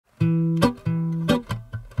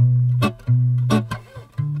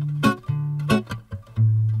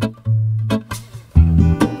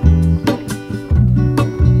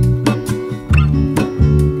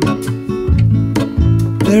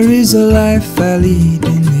is the life I lead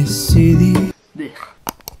in this city.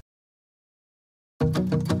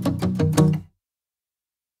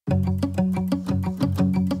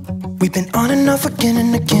 We've been on and off again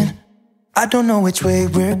and again. I don't know which way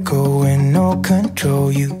we're going, no control.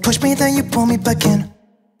 You push me, then you pull me back in.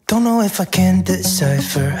 Don't know if I can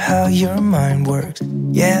decipher how your mind works.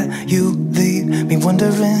 Yeah, you leave me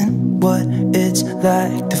wondering what it's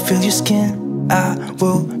like to feel your skin. I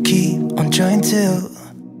will keep on trying till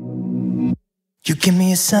you give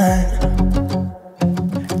me a sign.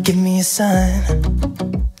 Give me a sign.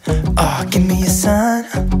 Oh, give me a sign.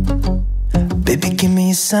 Baby, give me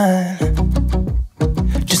a sign.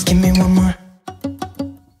 Just give me one more.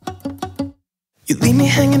 You leave me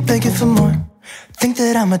hanging, begging for more. Think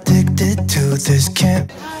that I'm addicted to this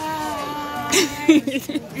camp. Hello.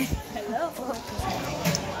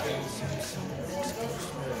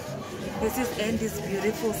 This is Andy's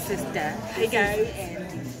beautiful sister. Hi guys.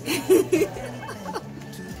 Andy.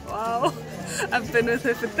 Wow. I've been with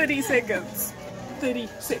her for 30 seconds. 30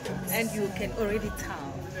 seconds. And you can already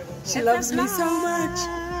tell. She loves me so much.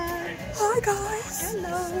 Hi guys.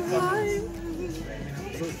 Hello. Hi.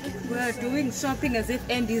 We're doing shopping as if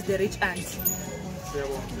Andy is the rich aunt.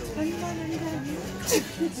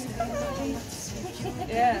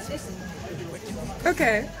 Yeah.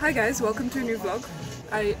 Okay, hi guys, welcome to a new vlog.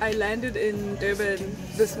 I landed in Durban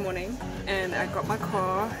this morning and I got my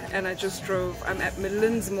car and I just drove. I'm at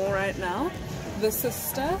Midlands Mall right now. The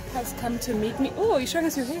sister has come to meet me. Oh, you're showing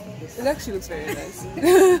us your hair? It actually looks very nice.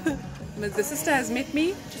 But the sister has met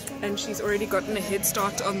me and she's already gotten a head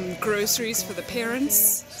start on groceries for the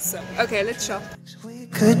parents. So, okay, let's shop. We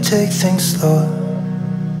could take things slow.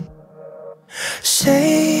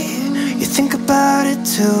 Say you think about it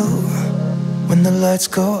too. When the lights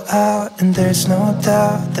go out and there's no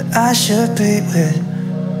doubt that I should be with.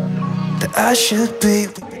 That I should be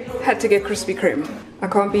with. Had to get Krispy Kreme. I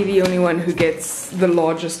can't be the only one who gets the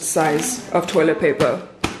largest size of toilet paper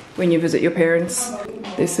when you visit your parents.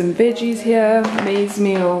 There's some veggies here, maize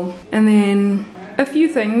meal, and then a few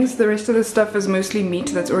things. The rest of the stuff is mostly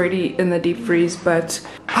meat that's already in the deep freeze, but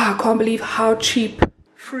I can't believe how cheap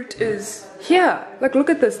fruit is here. Like, look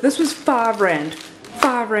at this. This was 5 rand.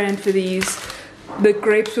 5 rand for these. The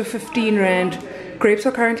grapes were 15 rand. Grapes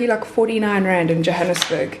are currently like 49 rand in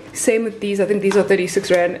Johannesburg. Same with these. I think these are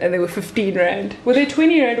 36 rand and they were 15 rand. Were they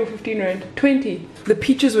 20 rand or 15 rand? 20. The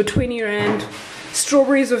peaches were 20 rand.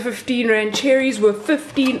 Strawberries were 15 rand. Cherries were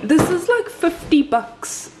 15. This is like 50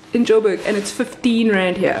 bucks in Joburg and it's 15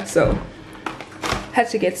 rand here. So had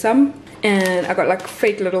to get some. And I got like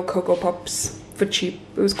fake little Cocoa Pops for cheap.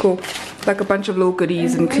 It was cool. Like a bunch of little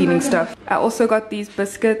goodies and cleaning stuff. I also got these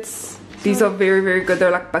biscuits. These are very, very good.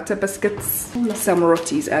 They're like butter biscuits. Some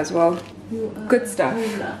rotis as well. Good stuff.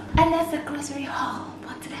 And that's the grocery haul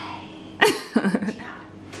for today.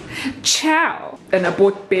 Ciao. And I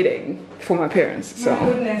bought bedding for my parents. So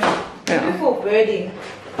Yeah. Beautiful bedding.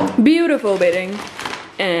 Beautiful bedding.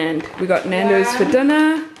 And we got Nando's for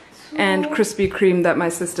dinner. And Krispy Kreme that my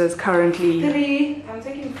sister is currently... 3. I'm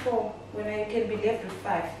taking 4 when I can be left with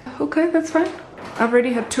 5. Okay, that's fine. I've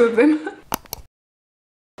already had 2 of them.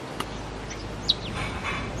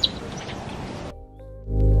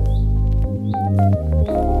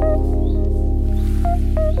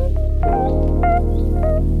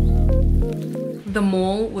 The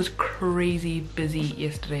mall was crazy busy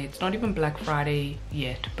yesterday. It's not even Black Friday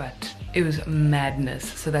yet, but it was madness.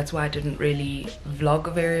 So that's why I didn't really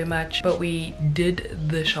vlog very much. But we did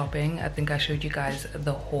the shopping. I think I showed you guys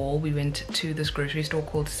the haul. We went to this grocery store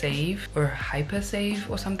called Save or Hyper Save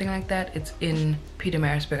or something like that. It's in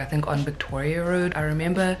Pietermaritzburg, I think on Victoria Road. I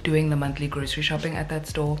remember doing the monthly grocery shopping at that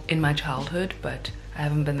store in my childhood, but I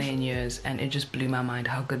haven't been there in years and it just blew my mind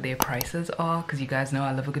how good their prices are, because you guys know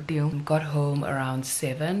I love a good deal. Got home around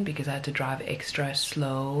 7 because I had to drive extra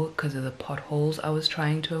slow because of the potholes I was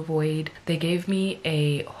trying to avoid. They gave me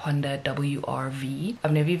a Honda WRV.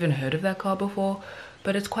 I've never even heard of that car before,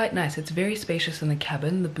 but it's quite nice. It's very spacious in the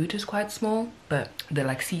cabin. The boot is quite small, but the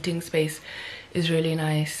like seating space is really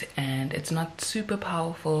nice and it's not super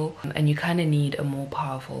powerful, and you kind of need a more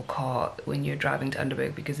powerful car when you're driving to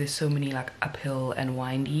Underberg because there's so many like uphill and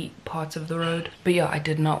windy parts of the road. But yeah, I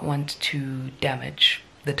did not want to damage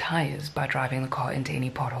the tires by driving the car into any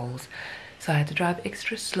potholes, so I had to drive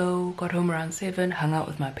extra slow. Got home around 7, hung out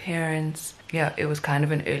with my parents, yeah, it was kind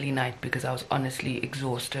of an early night because I was honestly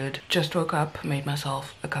exhausted. Just woke up, made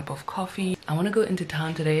myself a cup of coffee. I want to go into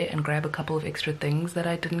town today and grab a couple of extra things that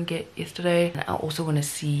I didn't get yesterday. And I also want to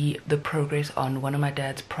see the progress on one of my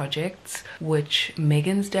dad's projects, which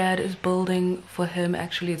Megan's dad is building for him.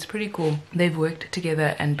 Actually, it's pretty cool. They've worked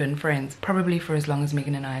together and been friends probably for as long as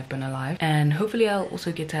Megan and I have been alive. And hopefully I'll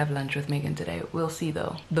also get to have lunch with Megan today. We'll see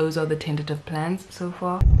though. Those are the tentative plans so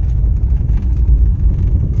far.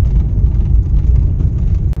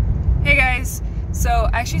 Hey guys, so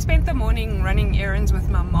I actually spent the morning running errands with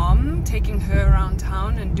my mom, taking her around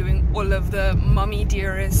town and doing all of the mommy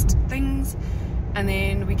dearest things, and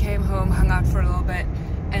then we came home, hung out for a little bit,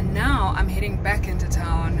 and now I'm heading back into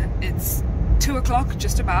town. It's 2 o'clock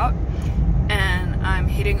just about, and I'm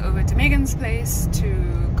heading over to Megan's place to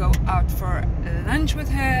go out for lunch with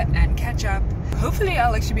her and catch up. Hopefully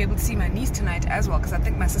I'll actually be able to see my niece tonight as well, because I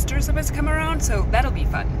think my sister is supposed to come around, so that'll be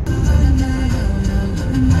fun.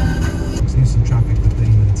 Some traffic for 30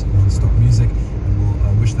 minutes of non-stop music, and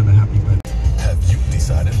we'll wish them a happy birthday. Have you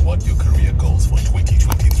decided what your career goals for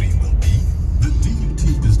 2023 will be? The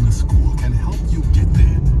DUT Business School can help you get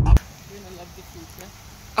there.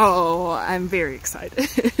 Oh, I'm very excited.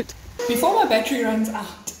 Before my battery runs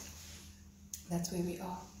out, that's where we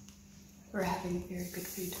are. We're having very good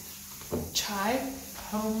food. Chai,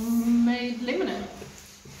 homemade lemonade.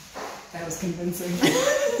 That was convincing.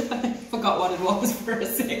 I forgot what it was for a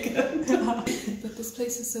second. But this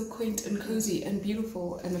place is so quaint and cozy and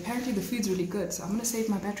beautiful, and apparently the food's really good, so I'm gonna save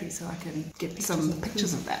my battery so I can get some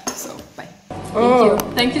pictures of that. So bye. Oh,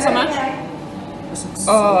 thank you so much.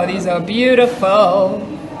 Oh, these are beautiful.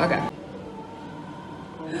 Okay.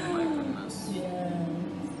 Oh my goodness.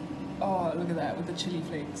 Yeah. Oh, look at that with the chili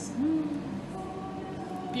flakes.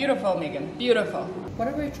 Beautiful, Megan. Beautiful. What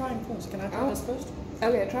are we trying first? Can I try this first?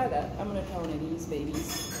 Okay, try that. I'm gonna try one of these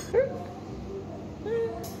babies.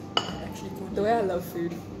 Actually, the way I love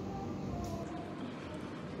food.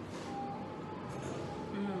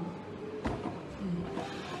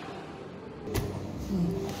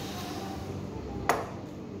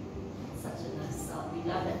 Such a nice salt. We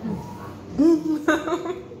love it.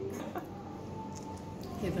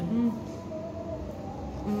 Heaven.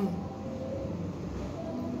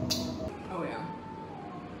 Oh yeah.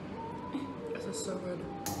 This is so good.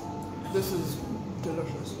 This is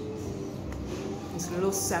delicious. This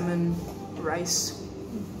little salmon rice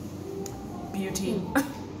beauty.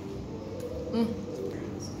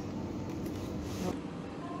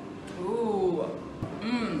 Ooh.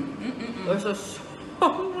 This is so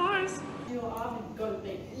nice.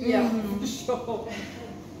 Yeah, for sure.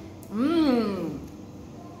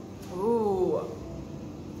 Ooh.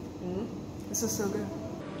 This is so good.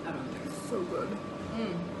 I don't think it's so good.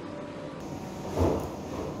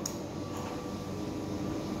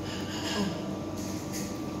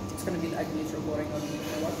 It's gonna be like me recording on me.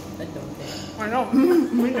 I don't care. I know.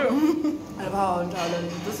 Me too. I love how in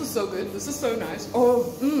Thailand. This is so good. This is so nice. Oh.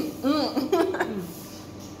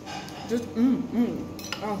 Just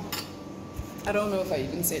Oh. I don't know if I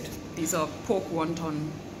even said these are pork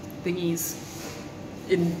wonton thingies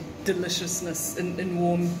in deliciousness, in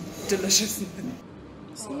warm deliciousness.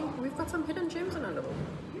 See, we've got some hidden gems in our little.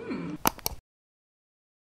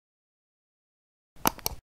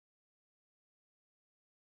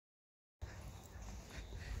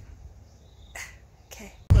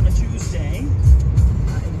 Okay. On a Tuesday,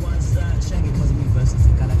 it was Shaggy Cosmic versus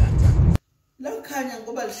Kalagata.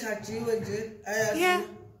 Yeah.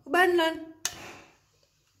 Ubanlon.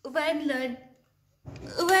 Ubanlon.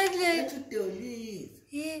 Ubanlon.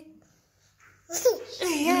 Yeah.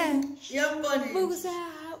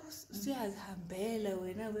 Usiyazihambela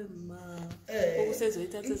wena wema.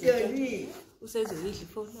 Ukusezoyithatha izinto. Usezoyidla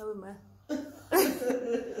ifoni yawe ma.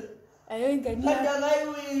 Ayo ingane yakho.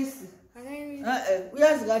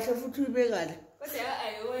 Uyazi kahle futhi uyibekala. Kodwa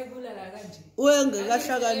ayo wayibulala kanje.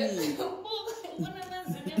 Wengekahlakaniphi.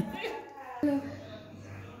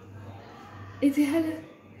 Ithi hello.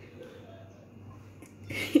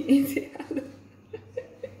 Ithi hello.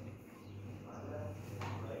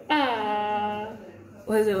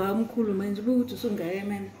 Waze wamkhulu manje ukuthi usungaye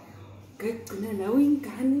mina. Ngagcina la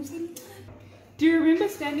uyingane usemncane. Do you remember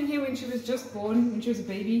standing here when she was just born, when she was a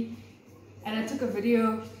baby? And I took a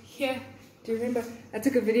video here. Do you remember? I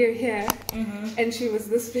took a video here, and she was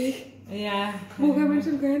this big. Yeah.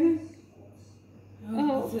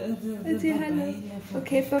 Oh, it's hello.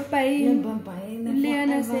 Okay, bye-bye.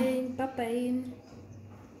 Liyana saying bye-bye.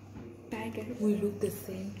 Bye, guys. We look the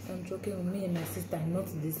same. I'm joking with me and my sister, not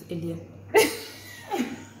this alien.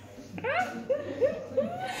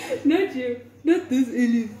 Not you. Not this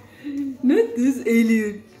alien. Not this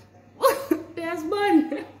alien.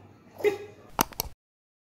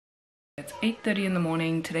 It's 8:30 in the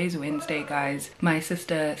morning. Today's Wednesday, guys. My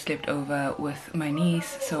sister slept over with my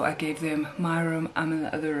niece, so I gave them my room. I'm in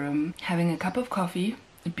the other room having a cup of coffee.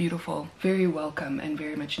 A beautiful, very welcome and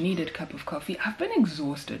very much needed cup of coffee. I've been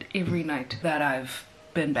exhausted every night that I've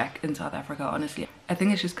been back in South Africa, honestly. I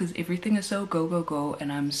think it's just because everything is so go go go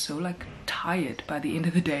and I'm so like tired by the end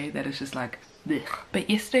of the day that it's just like blech. But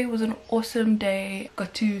yesterday was an awesome day.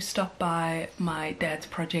 Got to stop by my dad's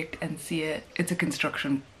project and see it. It's a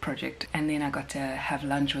construction project, and then I got to have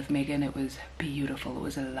lunch with Megan. It was beautiful. It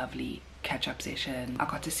was a lovely catch-up session. I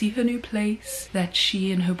got to see her new place that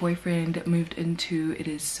she and her boyfriend moved into. It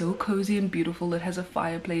is so cozy and beautiful. It has a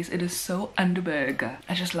fireplace. It is so Underberg.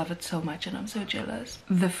 I just love it so much and I'm so jealous.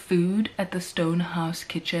 The food at the Stone House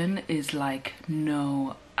kitchen is like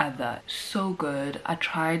no other. So good. I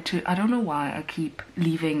don't know why I keep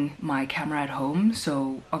leaving my camera at home,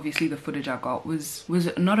 so obviously the footage I got was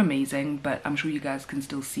not amazing, but I'm sure you guys can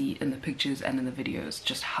still see in the pictures and in the videos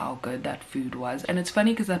just how good that food was. And it's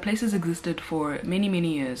funny because that place has existed for many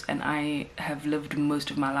years and I have lived most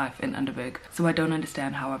of my life in Underberg, so I don't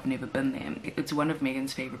understand how I've never been there. It's one of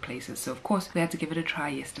Megan's favorite places, so of course we had to give it a try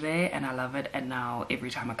yesterday and I love it, and now every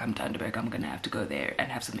time I come to Underberg I'm gonna have to go there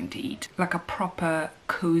and have something to eat. Like a proper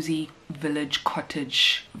cozy village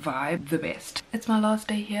cottage vibe, the best. It's my last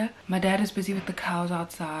day here. My dad is busy with the cows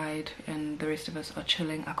outside and the rest of us are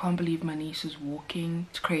chilling. I can't believe my niece is walking.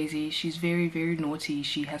 It's crazy. She's very naughty.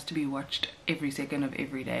 She has to be watched every second of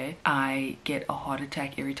every day. I get a heart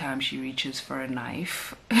attack every time she reaches for a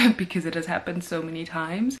knife because it has happened so many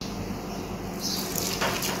times.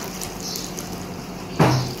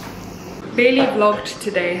 Barely vlogged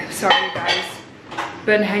today, sorry guys.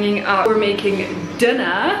 Been hanging out. We're making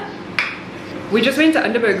dinner. We just went to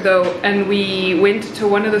Underberg though, and we went to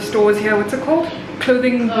one of the stores here. What's it called?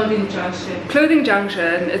 Clothing Junction. Clothing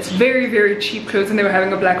Junction. It's very cheap clothes and they were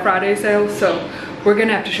having a Black Friday sale, so we're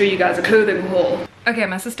gonna have to show you guys a clothing haul. Okay,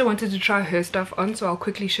 my sister wanted to try her stuff on, so I'll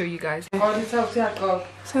quickly show you guys.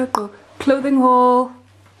 Circle. Clothing haul.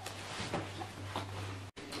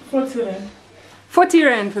 40 rand. 40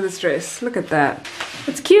 rand for this dress. Look at that.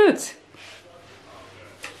 It's cute.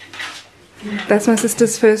 That's my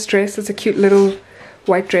sister's first dress. It's a cute little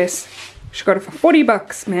white dress. She got it for 40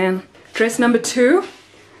 bucks, man. Dress number 2.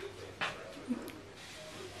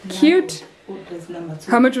 Cute.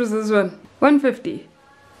 How much was this one? 150.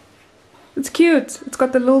 It's cute. It's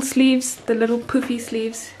got the little sleeves, the little poofy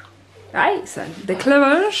sleeves. Aye, son. The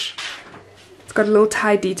cleavage. It's got a little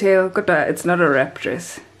tie detail. It's not a wrap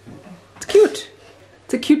dress. It's cute.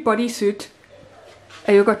 It's a cute bodysuit.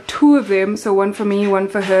 I got 2 of them, so one for me, one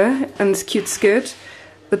for her, and this cute skirt.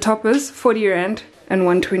 The top is 40 rand and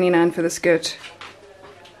 129 for the skirt.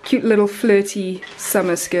 Cute little flirty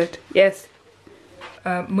summer skirt. Yes.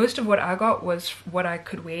 Most of what I got was what I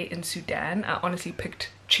could wear in Sudan. I honestly picked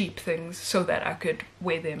cheap things so that I could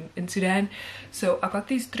wear them in Sudan. So I got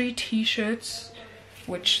these 3 t-shirts,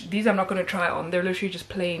 which these I'm not going to try on. They're literally just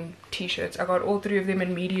plain t-shirts. I got all 3 of them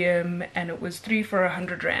in medium and it was 3 for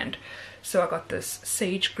 100 rand. So I got this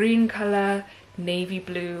sage green color, navy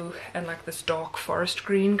blue, and like this dark forest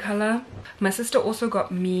green color. My sister also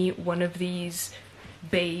got me one of these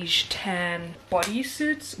beige tan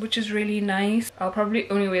bodysuits, which is really nice. I'll probably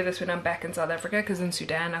only wear this when I'm back in South Africa because in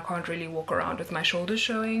Sudan I can't really walk around with my shoulders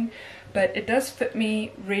showing, but it does fit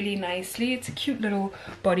me really nicely. It's a cute little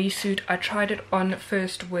bodysuit. I tried it on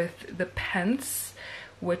first with the pants,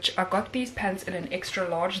 which I got these pants in an extra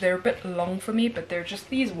large. They're a bit long for me, but they're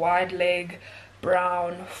just these wide leg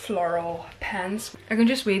brown floral pants. I can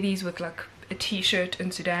just wear these with like a t-shirt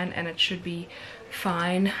in Sudan and it should be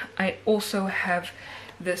fine. I also have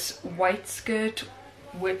this white skirt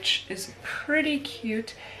which is pretty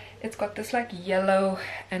cute. It's got this like yellow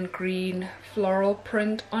and green floral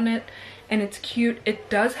print on it and it's cute. It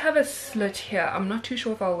does have a slit here. I'm not too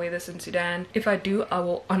sure if I'll wear this in Sudan. If I do, I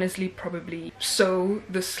will honestly probably sew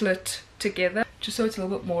the slit together just so it's a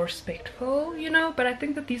little bit more respectful, you know. But I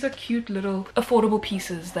think that these are cute little affordable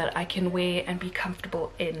pieces that I can wear and be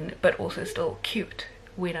comfortable in, but also still cute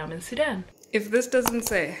when I'm in Sudan. If this doesn't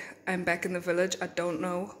say I'm back in the village, I don't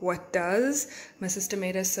know what does. My sister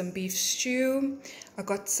made us some beef stew. I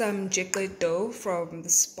got some jekle dough from the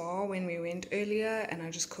spa when we went earlier and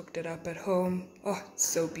I just cooked it up at home. Oh, it's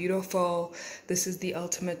so beautiful. This is the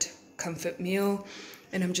ultimate comfort meal.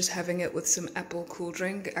 and I'm just having it with some apple cool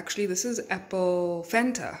drink. Actually, this is apple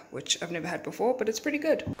Fanta, which I've never had before, but it's pretty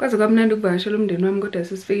good.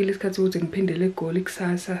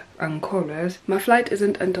 My flight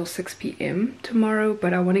isn't until 6 p.m. tomorrow,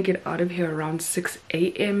 but I want to get out of here around 6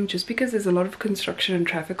 a.m. just because there's a lot of construction and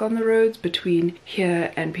traffic on the roads between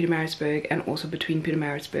here and Pietermaritzburg, and also between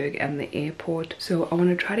Pietermaritzburg and the airport. So I want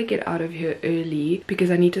to try to get out of here early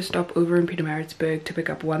because I need to stop over in Pietermaritzburg to pick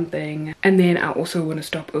up one thing, and then I also want to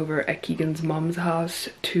stop over at Keegan's mom's house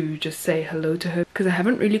to just say hello to her, because I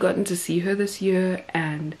haven't really gotten to see her this year,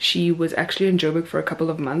 and she was actually in Joburg for a couple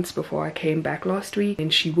of months before I came back last week,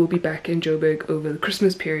 and she will be back in Joburg over the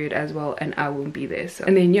Christmas period as well, and I won't be there. So,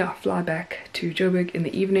 and then yeah, fly back to Joburg in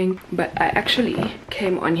the evening. But I actually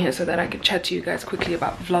came on here so that I could chat to you guys quickly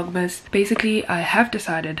about Vlogmas. Basically, I have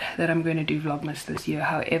decided that I'm going to do Vlogmas this year.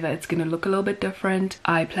 However, it's going to look a little bit different.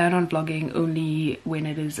 I plan on vlogging only when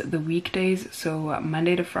it is the weekdays, so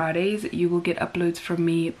Monday to Fridays you will get uploads from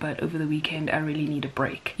me, but over the weekend I really need a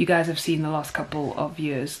break. You guys have seen the last couple of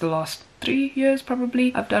years, the last 3 years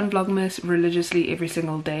probably, I've done Vlogmas religiously every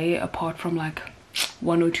single day, apart from like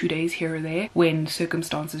 1 or 2 days here or there when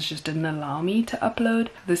circumstances just didn't allow me to upload.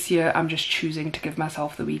 This year I'm just choosing to give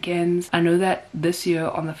myself the weekends. I know that this year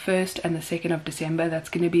on the 1st and the 2nd of December, that's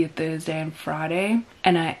going to be a Thursday and Friday,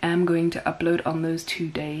 and I am going to upload on those 2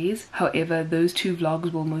 days. However, those 2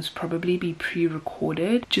 vlogs will most probably be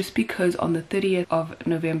pre-recorded, just because on the 30th of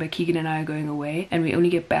November Keegan and I are going away and we only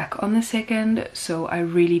get back on the 2nd, so I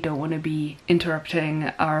really don't want to be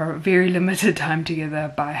interrupting our very limited time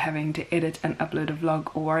together by having to edit and upload a vlog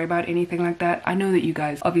or worry about anything like that. I know that you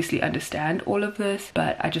guys obviously understand all of this,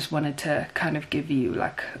 but I just wanted to kind of give you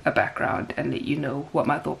like a background and let you know what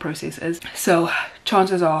my thought process is. So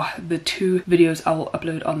chances are the 2 videos I will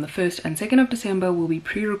upload on the 1st and 2nd of December will be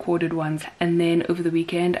pre-recorded ones, and then over the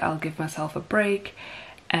weekend I'll give myself a break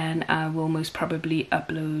and I will most probably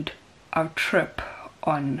upload our trip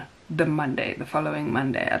on the Monday, the following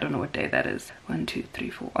Monday. I don't know what day that is. 1, 2, 3,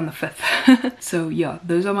 4, on the 5th. So yeah,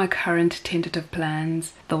 those are my current tentative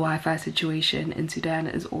plans. The Wi-Fi situation in Sudan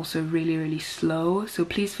is also really slow, so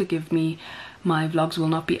please forgive me. My vlogs will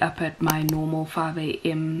not be up at my normal 5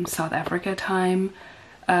 a.m. South Africa time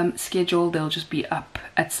schedule. They'll just be up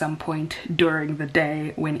at some point during the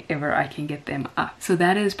day whenever I can get them up. So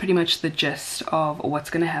that is pretty much the gist of what's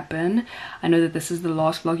gonna happen. I know that this is the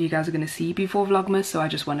last vlog you guys are gonna see before Vlogmas, so I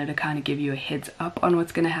just wanted to kind of give you a heads up on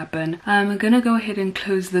what's gonna happen. I'm gonna go ahead and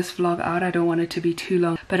close this vlog out. I don't want it to be too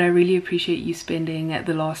long, but I really appreciate you spending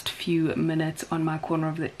the last few minutes on my corner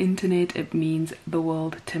of the internet. It means the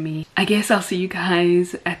world to me. I guess I'll see you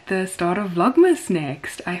guys at the start of Vlogmas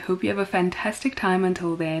next. I hope you have a fantastic time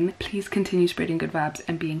until then. Please continue spreading good vibes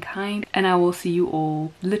and being kind, and I will see you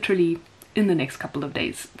all literally in the next couple of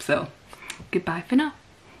days. So goodbye for now.